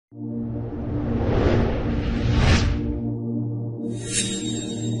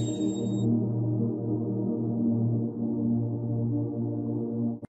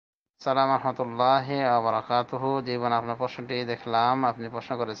সালাম রহমতুল্লাহি ওয়া বারাকাতুহু। জীবন আপনার প্রশ্নটি দেখলাম, আপনি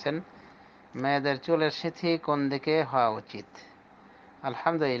প্রশ্ন করেছেন মেয়েদের চুলের সিথি কোন দিকে হওয়া উচিত।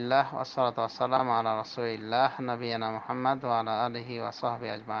 আলহামদুলিল্লাহ ওয়াসসালাতু ওয়াসসালামু আলা রাসূলিল্লাহ নবিয়ানা মুহাম্মদ ওয়া আলা আলিহি ওয়া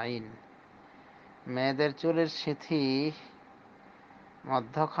সাহবিহি আজমাইন। মেয়েদের চুলের সিথি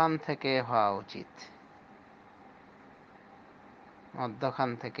মধ্যখান থেকে হওয়া উচিত। মধ্যখান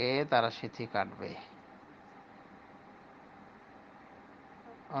থেকে তারা সিথি কাটবে।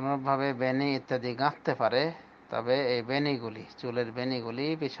 অনুরূপভাবে বেনি ইত্যাদি গাঁথতে পারে, তবে এই বেনিগুলি, চুলের বেনিগুলি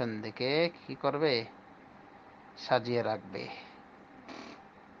পিছন দিকে কি করবে, সাজিয়ে রাখবে।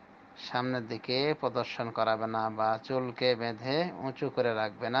 সামনের দিকে প্রদর্শন করাবে না বা চুলকে বেঁধে উঁচু করে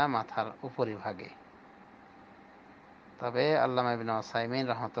রাখবে না মাথার উপরিভাগে। তবে আল্লামা ইবনে উসাইমিন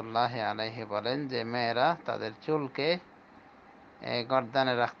রহমতুল্লাহ আলাইহি বলেন যে মেয়েরা তাদের চুলকে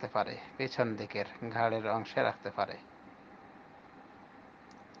গর্দানে রাখতে পারে, পিছন দিকের ঘাড়ের অংশে রাখতে পারে,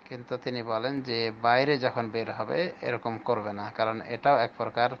 কিন্তু তিনি বলেন যে বাইরে যখন বের হবে এরকম করবে না, কারণ এটাও এক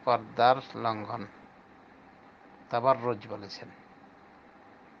প্রকার পর্দার লঙ্ঘন। তাবাররুজ বলেছেন,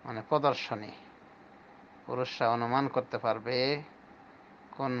 মানে প্রদর্শনী। পুরুষরা অনুমান করতে পারবে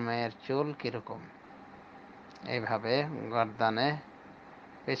কোন মেয়ের চুল কিরকম, এইভাবে গর্দানে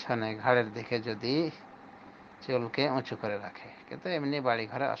পেছনে ঘাড়ের দিকে যদি চুলকে উঁচু করে রাখে, কিন্তু এমনি বাড়ি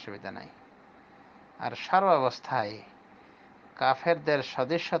ঘরে অসুবিধা নাই। আর সর্বাবস্থায় কাফেরদের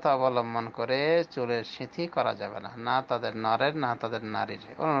সদৃশ্যতা অবলম্বন করে চুলের সিঁথি করা যাবে না, না তাদের নরের না তাদের নারীর।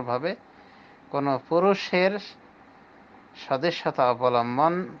 অনুরূপভাবে কোনো পুরুষের সদৃশ্যতা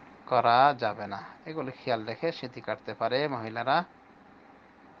অবলম্বন করা যাবে না। এগুলি খেয়াল রেখে সিঁথি কাটতে পারে মহিলারা।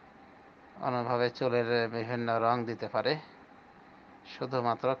 অনুরূপভাবে চুলের বিভিন্ন রং দিতে পারে,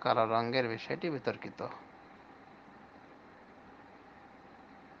 শুধুমাত্র কালো রঙের বিষয়টি বিতর্কিত।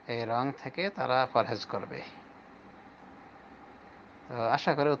 এই রং থেকে তারা পরহেজ করবে। তো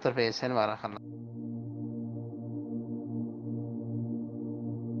আশা করি উত্তর পেয়েছেন। বারাকাল্লাহ।